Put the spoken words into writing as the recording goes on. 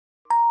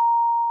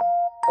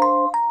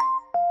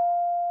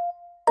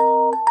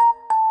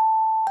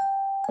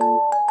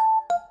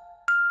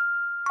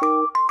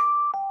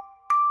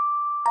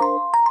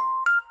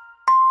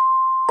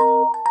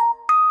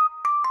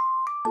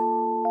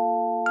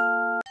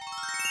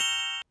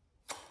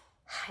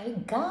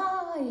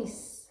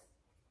guys,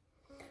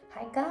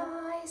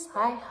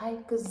 hi,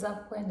 what's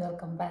up, and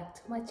welcome back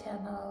to my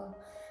channel.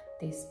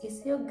 This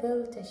is your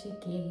girl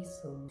Tashi-Kyi.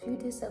 So a few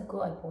days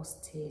ago I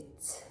posted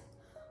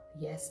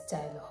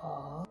style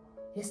haul.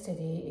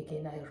 Yesterday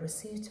again I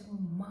received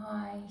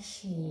my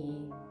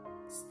SHEIN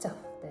stuff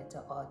that I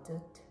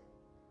ordered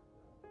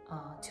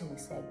 2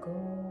 weeks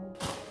ago.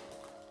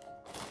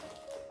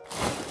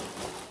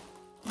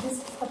 This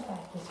is the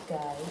package,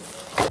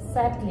 guys.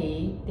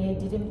 Sadly, they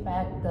didn't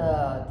pack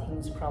the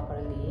things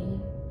properly.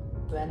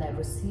 When I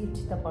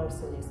received the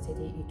parcel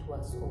yesterday, it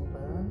was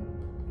open.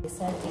 They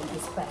sent in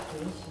this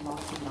package,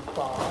 not in a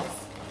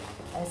box.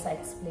 As I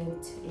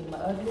explained in my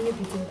earlier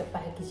video, the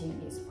packaging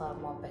is far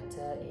more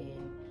better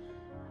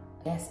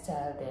in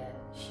style than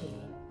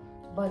SHEIN.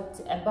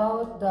 But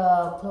about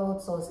the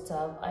clothes or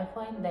stuff, I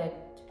find that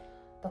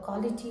the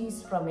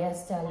qualities from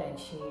style and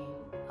SHEIN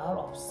are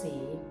of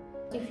same.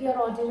 If you are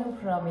ordering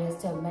from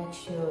style, make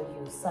sure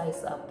you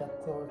size up the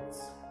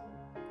clothes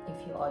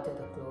if you order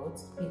the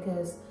clothes,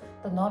 because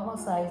the normal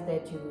size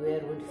that you wear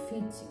will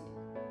fit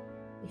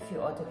if you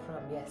order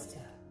from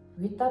style.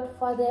 Without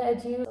further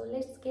ado, so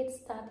let's get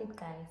started,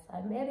 guys.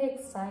 I'm very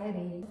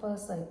excited.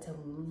 First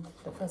item,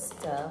 the first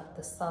stuff,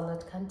 the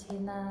salad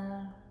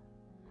container.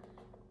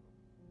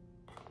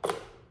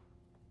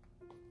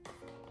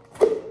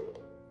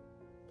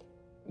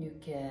 You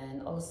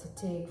can also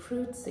take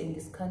fruits in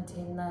this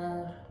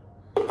container.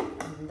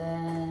 And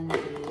then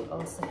we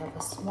also have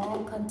a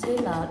small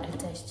container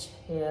attached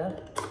here.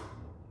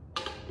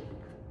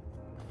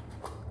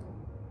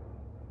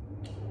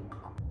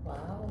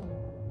 Wow,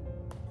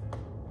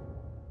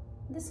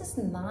 this is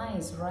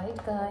nice, right,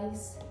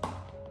 guys?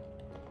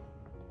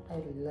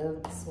 I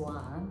love this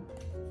one.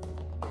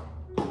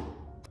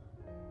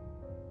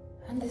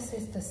 And this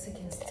is the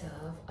second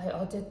stuff. I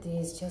ordered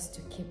this just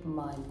to keep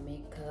my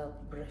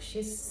makeup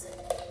brushes.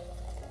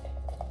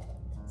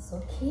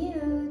 So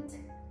cute.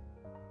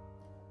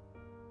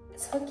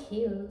 So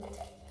cute.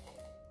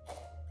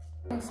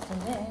 Next.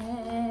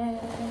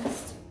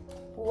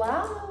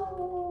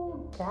 Wow,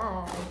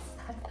 guys,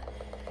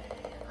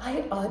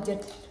 I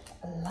ordered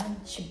a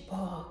lunch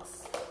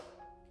box.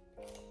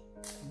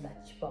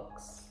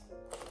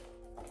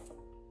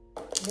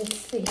 Let's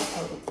see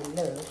how it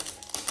looks.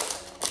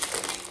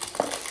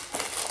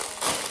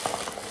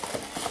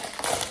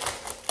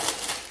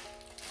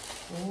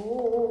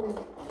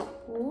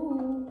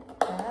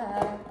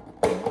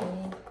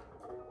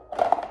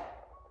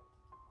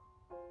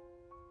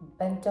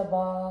 Bento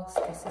box.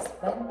 This is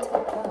bento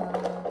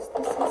box.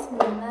 This is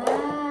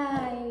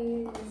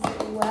nice.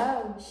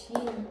 Wow,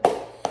 SHEIN,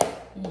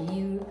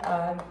 you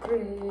are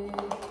great.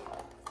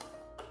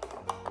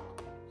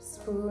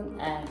 Spoon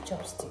and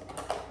chopstick.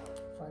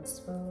 One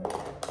spoon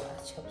and one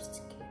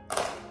chopstick.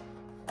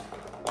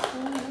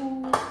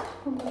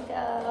 Oh my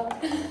god,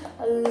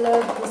 I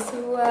love this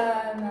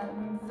one.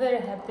 I'm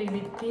very happy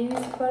with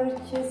this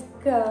purchase,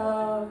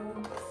 guys.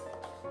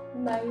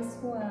 Nice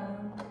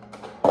one.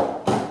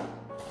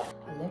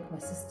 I left my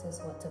sister's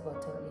water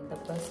bottle in the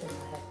bus and I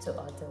had to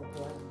order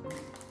one.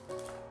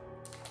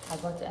 I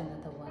got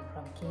another one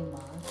from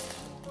Kmart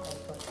and I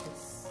got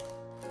this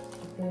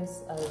because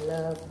I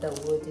love the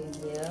wood in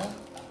here.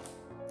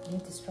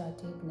 Need to start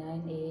at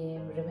 9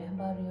 AM.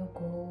 Remember your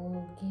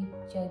goal. Keep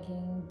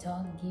chugging.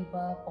 Don't give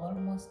up.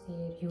 Almost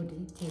there. You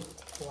did it.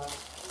 Wow.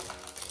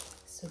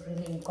 So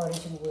really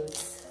encouraging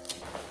words.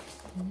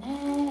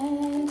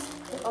 Next,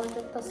 I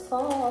ordered the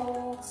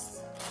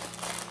socks.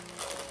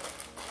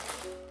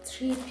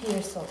 3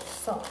 pairs of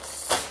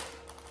socks.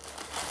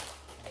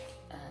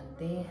 And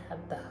they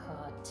have the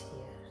heart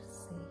here.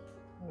 See?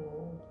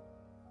 Whoa.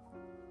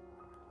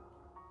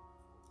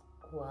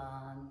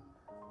 One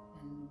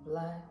and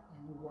black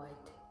and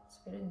white. It's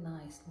very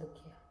nice. Look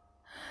here.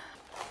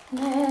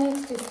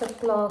 Next is the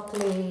claw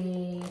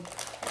clip.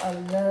 I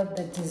love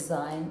the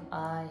design.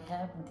 I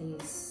have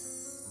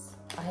this.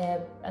 I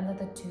have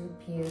another 2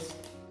 pairs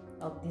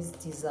of this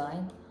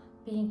design,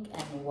 pink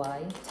and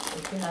white.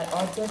 Again, I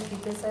ordered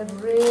because I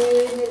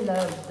really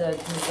love the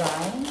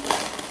design.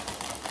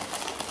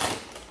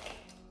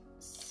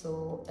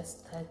 So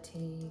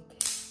aesthetic.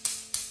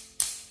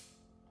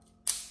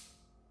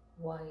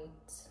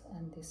 White,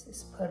 and this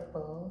is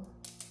purple.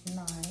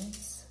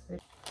 Nice.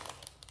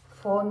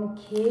 Phone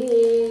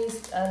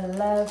case. I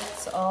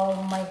left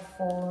all my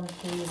phone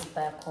case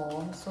back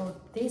home, so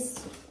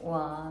this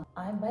one,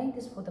 I'm buying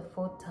this for the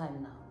 4th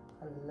time now.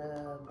 I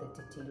love the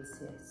details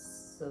here.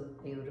 It's so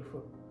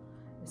beautiful,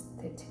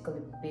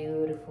 aesthetically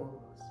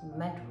beautiful. It's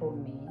meant for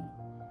me,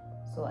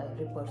 so I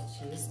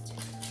repurchased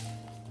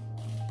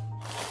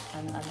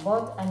and I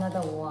bought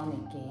another one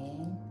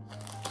again.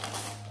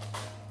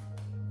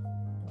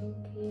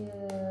 Look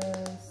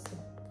here, so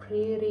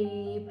pretty.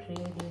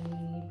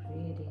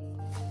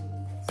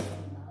 So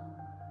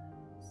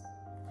nice.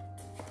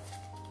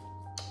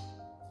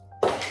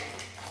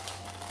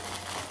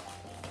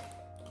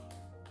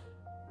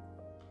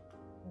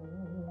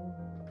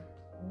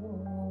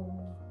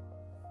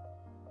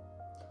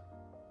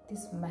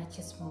 This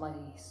matches my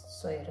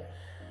sweater.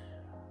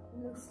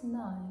 Looks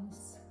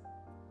nice.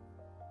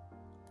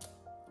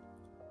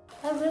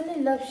 I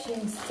really love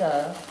SHEIN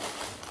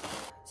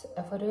stuff. It's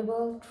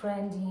affordable,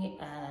 trendy,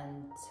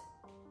 and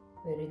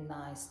very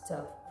nice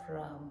stuff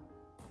from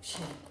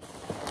SHEIN.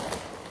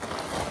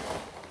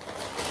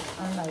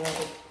 And I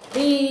ordered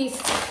these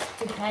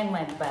to hang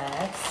my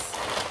bags.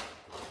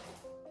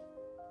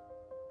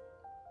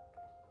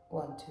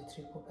 1, 2,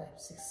 3, 4, 5,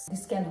 6.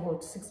 This can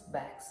hold 6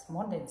 bags,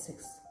 more than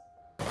 6.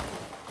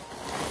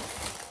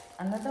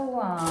 Another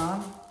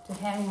one to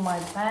hang my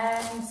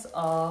pants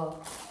or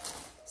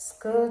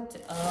skirt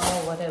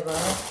or whatever.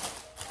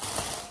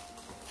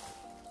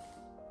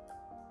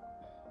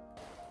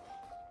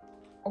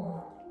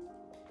 Oh,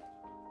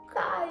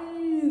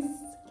 guys,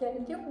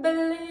 can you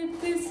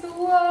believe this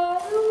one?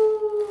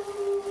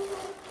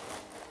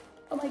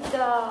 Oh my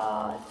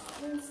god,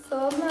 it's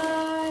so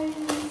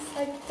nice.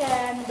 I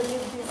can't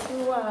believe this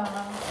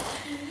one.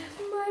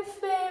 My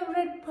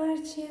favorite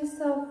purchase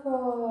of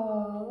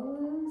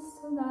all.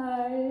 So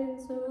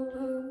nice.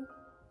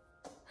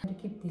 To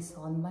keep this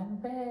on my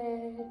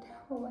bed.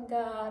 Oh my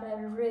god,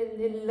 I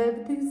really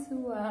love this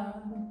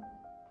one.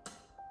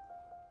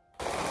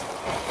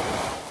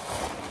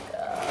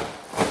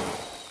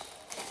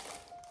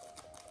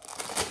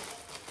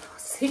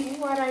 See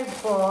what I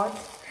bought.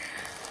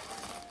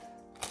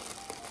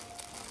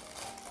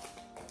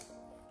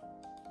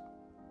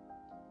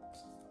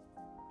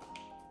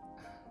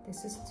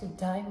 This is to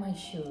dye my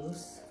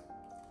shoes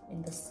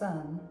in the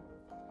sun.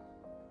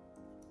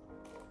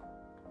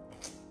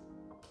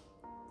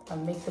 I'll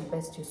make the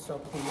best use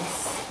of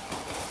this.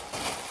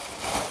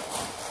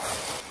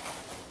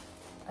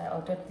 I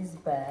ordered this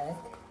bag.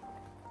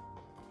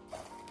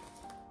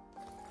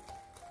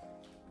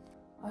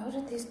 I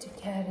ordered this to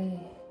carry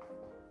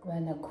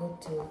when I go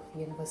to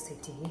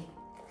university.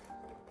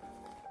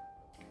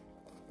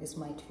 This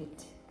might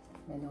fit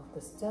many of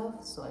the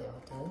stuff, so I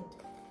ordered.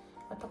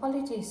 But the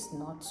quality is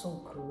not so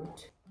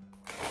good.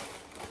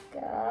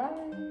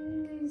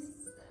 Guys,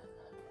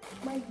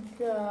 my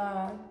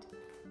god.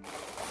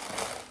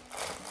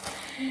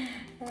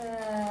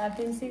 I've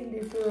been seeing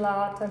this a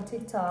lot on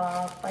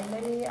TikTok.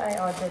 Finally, I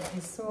ordered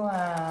this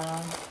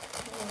one.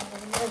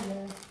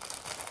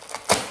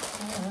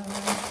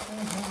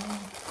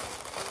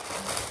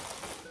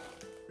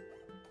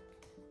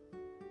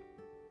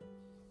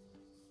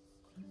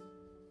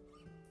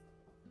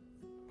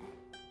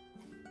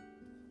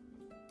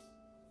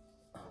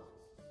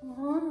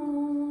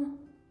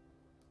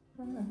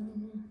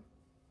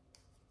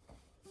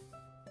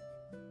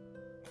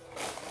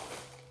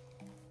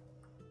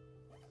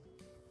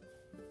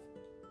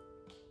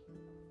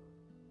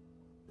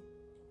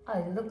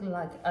 I look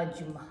like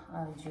Ajuma.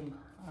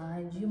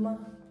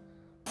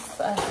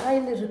 I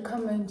highly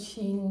recommend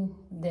SHEIN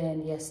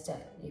than Yester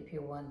if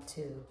you want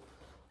to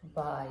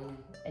buy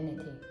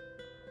anything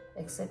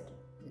except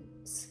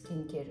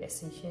skincare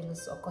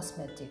essentials or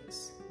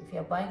cosmetics. If you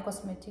are buying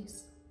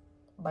cosmetics,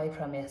 buy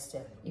from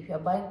Yester. If you are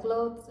buying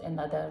clothes and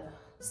other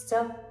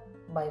stuff,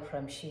 buy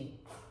from SHEIN.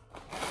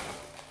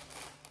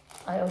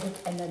 I ordered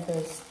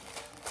another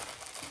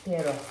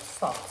pair of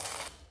socks.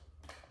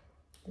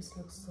 This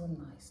looks so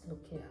nice.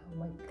 Look here. Oh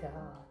my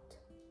god.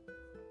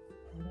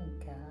 Oh my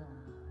god.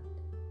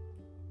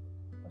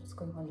 What's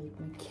going on with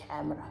my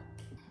camera?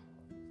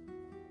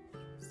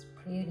 It's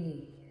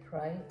pretty,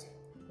 right?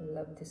 I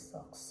love these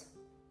socks.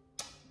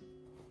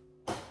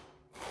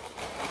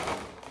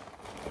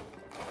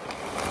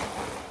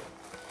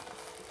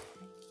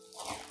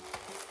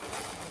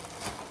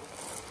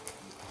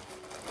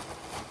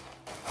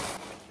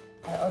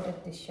 I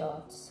ordered these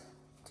shorts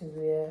to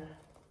wear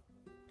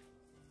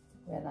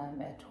when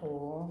I'm at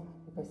home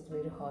because it's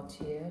very hot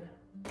here.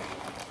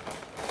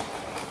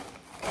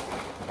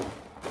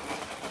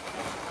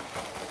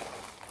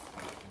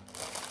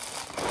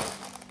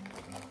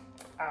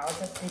 I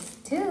ordered this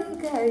too,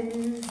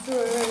 guys.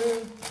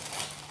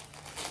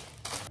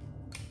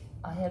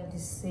 I have the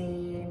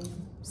same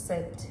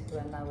set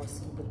when I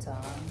was in Bhutan.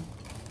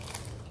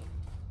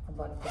 I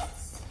bought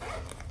this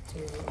to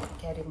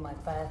carry my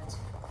pet.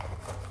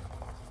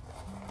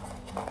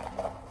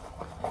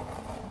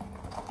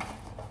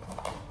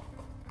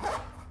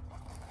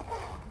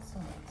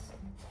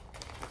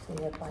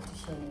 They have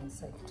partition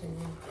inside too.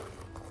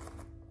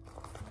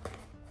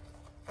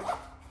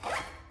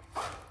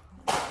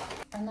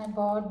 And I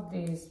bought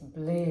this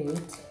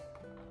blade.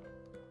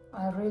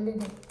 I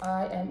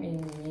am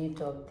in need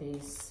of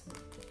this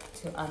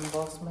to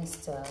unbox my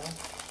stuff.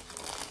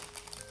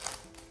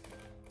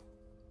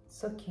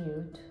 So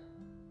cute.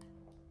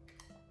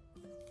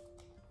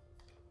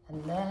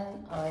 And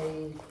then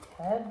I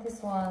have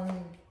this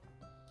one.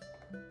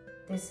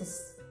 This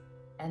is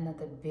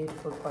another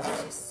beautiful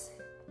purchase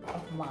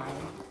of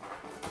mine.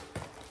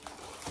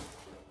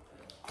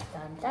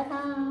 Dun, da,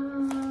 da.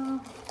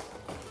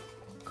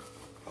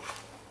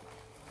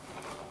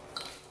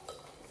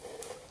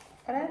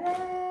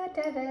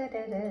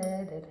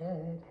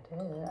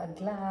 A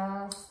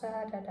glass.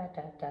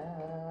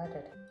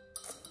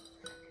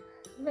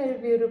 Very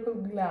beautiful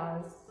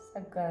glass. I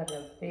got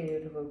a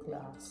beautiful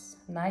glass.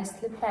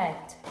 nicely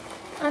packed.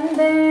 And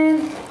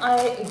then I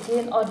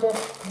again ordered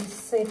this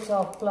set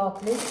of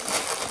cloth lids.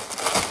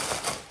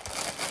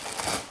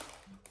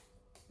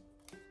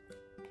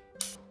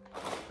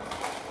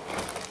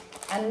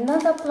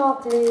 Another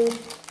cloth lid.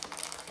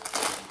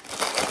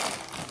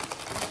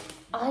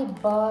 I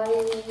buy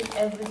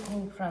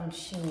everything from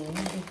SHEIN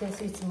because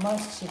it's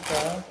much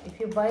cheaper. If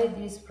you buy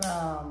this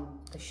from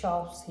the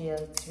shops here,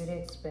 it's very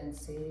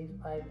expensive,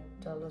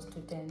 $5 to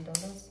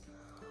 $10.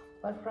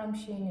 But from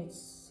SHEIN,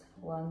 it's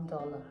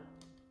 $1.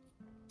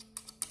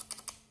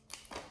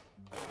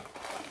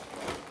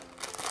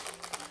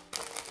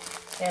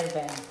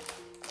 Hairband.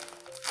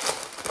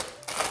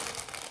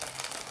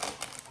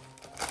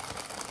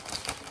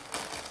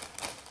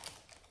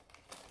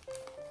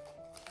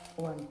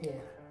 One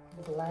pair.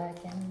 Black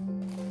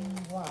and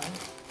white.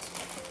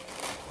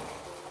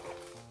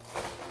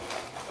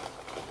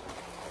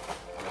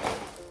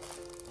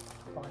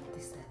 Bought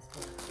this as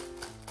well.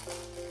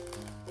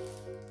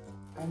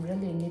 I'm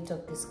really in need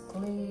of this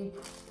clip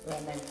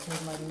when I do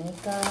my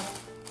makeup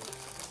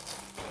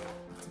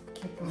to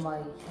keep my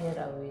hair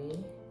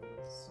away.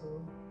 So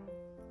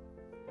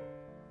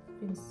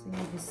you can see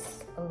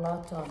this a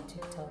lot on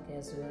TikTok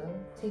as well.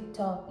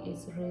 TikTok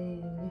is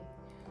really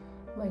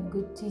my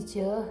good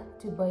teacher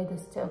to buy the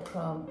stuff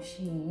from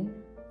SHEIN.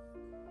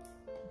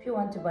 If you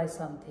want to buy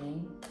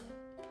something,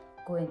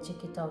 go and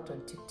check it out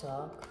on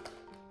TikTok,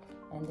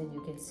 and then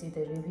you can see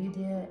the review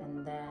there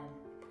and then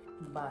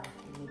buy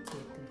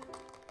immediately.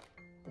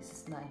 This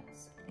is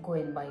nice. Go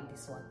and buy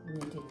this one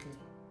immediately.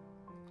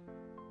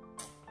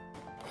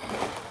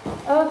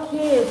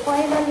 Okay,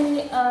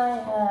 finally I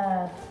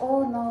have,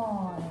 oh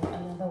no,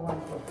 another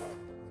one here.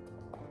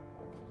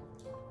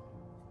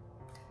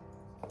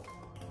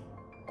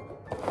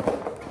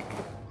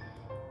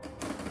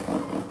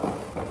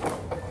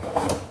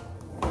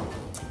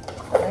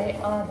 I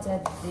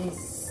ordered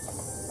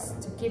this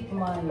to keep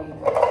my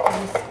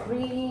face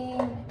green.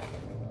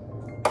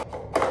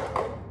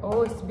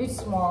 Oh, it's a bit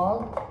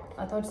small.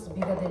 I thought it's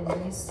bigger than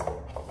this.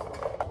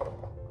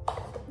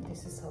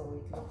 This is how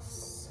it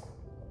looks.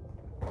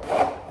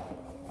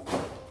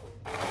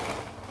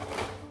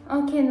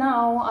 Okay,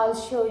 now I'll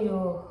show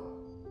you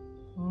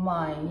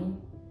my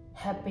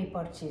happy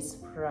purchase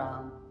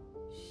from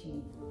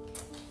SHEIN.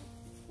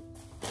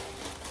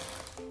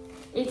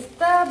 It's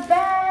the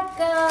bag,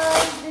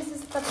 guys. This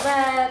is the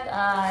bag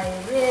I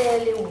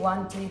really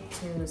wanted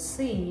to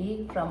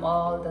see from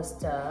all the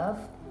stuff.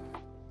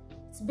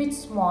 It's a bit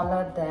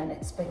smaller than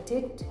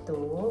expected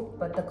though,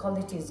 but the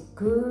quality is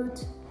good.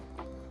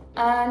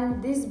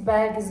 And this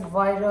bag is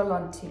viral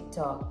on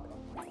TikTok.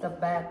 The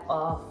bag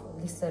of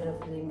Hllo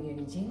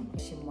Yunjin.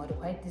 She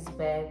modified this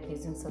bag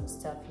using some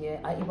stuff here.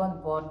 I even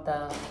bought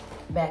the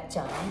bag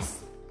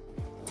charms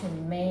to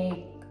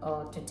make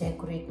or to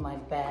decorate my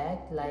bag,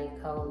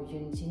 like how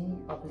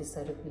Yunjin of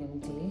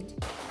Hllo did.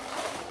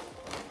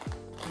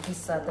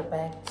 These are the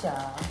bag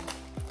charm.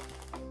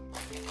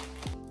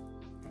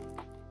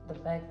 The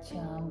bag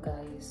charm,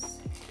 guys.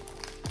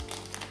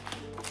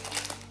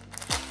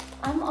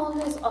 I'm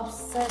always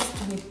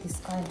obsessed with this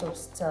kind of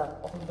stuff,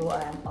 although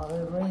I'm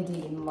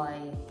already in my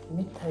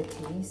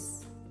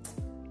mid-30s.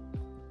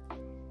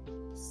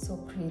 So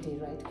pretty,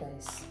 right,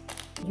 guys?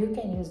 You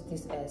can use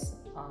this as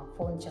a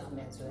phone charm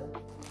as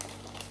well.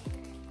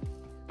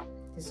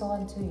 This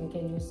one too, you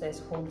can use as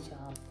phone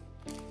charm.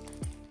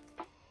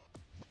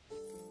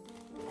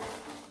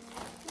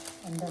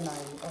 And then I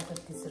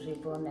ordered this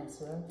ribbon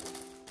as well.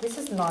 This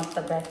is not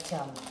the bag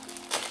charm.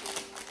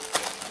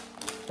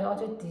 I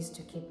ordered this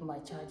to keep my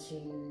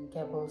charging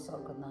cables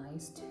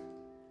organized.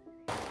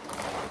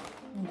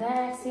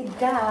 That's it,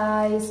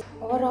 guys.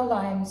 Overall,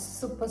 I'm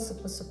super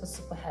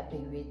happy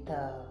with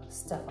the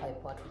stuff I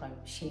bought from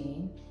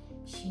SHEIN.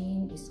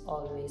 SHEIN is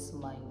always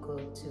my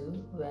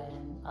go-to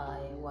when I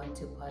want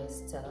to buy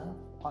stuff,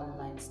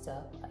 online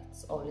stuff.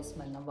 It's always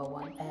my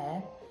 #1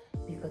 app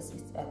because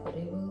it's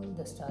affordable.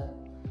 The stuff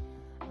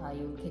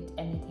you'll get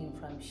anything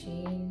from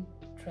SHEIN,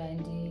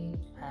 trendy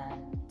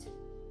and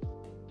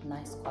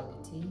nice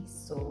quality.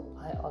 So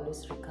I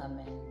always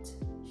recommend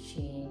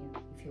SHEIN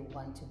if you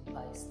want to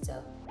buy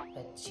stuff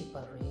at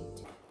cheaper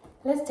rate.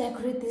 Let's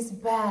decorate this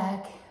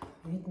bag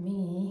with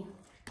me.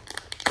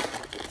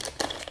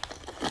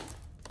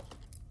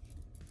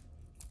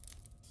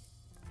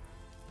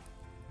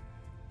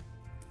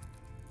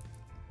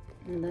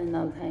 And then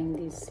I'll hang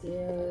this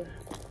here.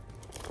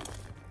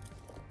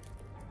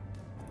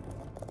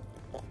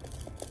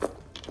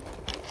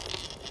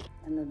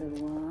 Another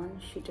one.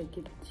 Should I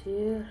keep it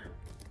here?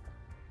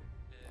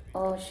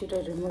 Or should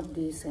I remove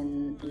this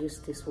and use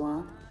this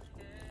one?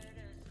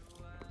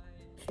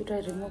 Should I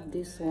remove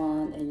this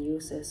one and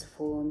use as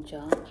phone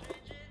charm?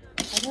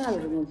 I think I'll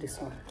remove this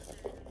one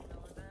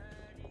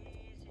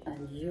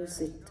and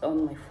use it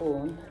on my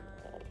phone.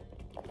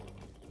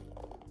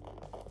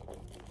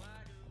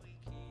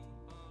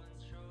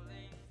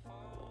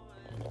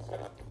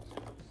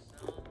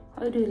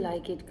 How do you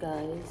like it,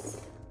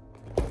 guys?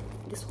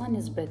 This one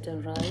is better,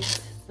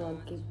 right? So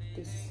I'll keep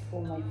this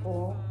for my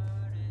phone.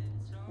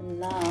 And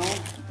now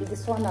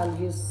this one I'll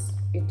use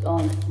it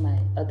on my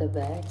other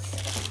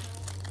bags.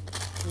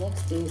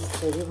 Next is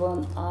the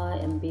ribbon. I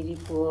am very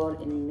poor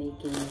in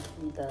making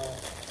the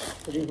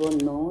ribbon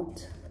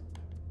knot.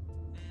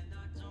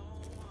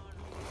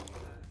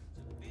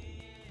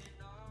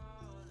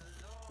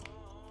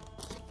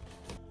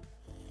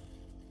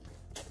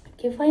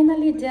 Okay,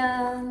 finally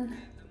done.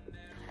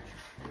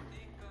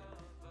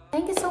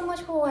 Thank you so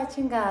much for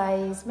watching,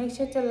 guys. Make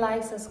sure to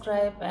like,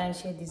 subscribe and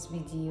share this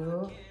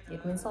video.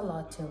 It means a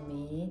lot to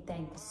me.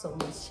 Thank you so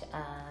much,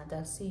 and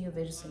I'll see you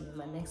very soon in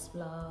my next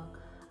vlog.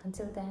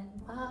 Until then,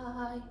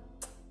 bye.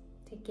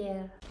 Take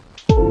care.